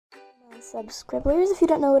Subscribers, if you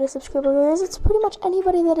don't know what a subscriber is, it's pretty much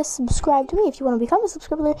anybody that is subscribed to me. If you want to become a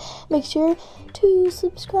subscriber, make sure to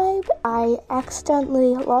subscribe. I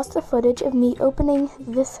accidentally lost the footage of me opening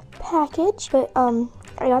this package, but I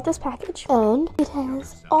got this package and it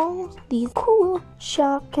has all these cool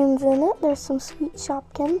shopkins in it. There's some sweet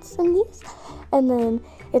shopkins in these, and then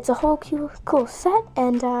it's a whole cool set,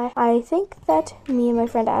 and I think that me and my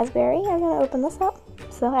friend Asbury are gonna open this up.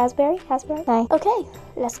 So Asbury, hi. Okay,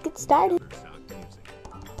 let's get started.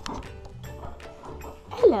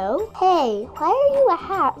 Hello. Hey, why are you a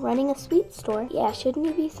hat running a sweet store? Yeah, shouldn't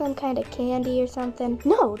you be some kind of candy or something?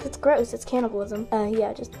 No, that's gross. It's cannibalism.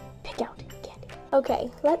 Yeah, just pick out candy. Okay,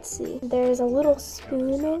 let's see. There's a little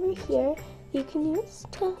spoon over here you can use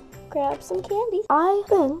to grab some candy. I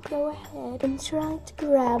think go ahead and try to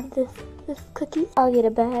grab this cookie. I'll get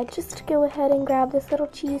a bag. Just go ahead and grab this little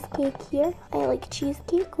cheesecake here. I like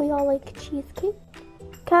cheesecake. We all like cheesecake.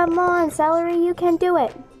 Come on, celery, you can do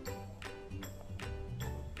it.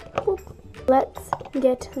 Boop. Let's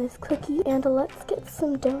get this cookie and let's get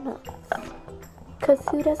some donuts. Cause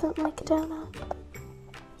who doesn't like a donut?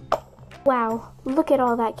 Wow, look at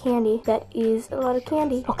all that candy. That is a lot of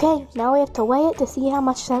candy. Okay, now we have to weigh it to see how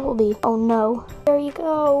much that will be. Oh no. There you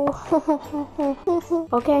go.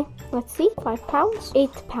 Okay, let's see. 5 pounds,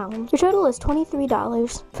 8 pounds. Your total is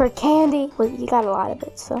 $23 for candy. Well, you got a lot of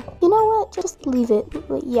it, so you know what? Just leave it.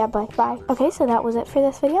 Yeah, bye. Okay, so that was it for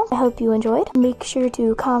this video. I hope you enjoyed. Make sure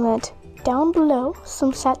to comment down below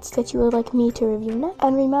some sets that you would like me to review next.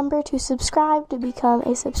 And remember to subscribe to become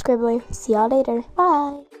a subscriber. See y'all later.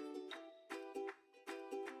 Bye.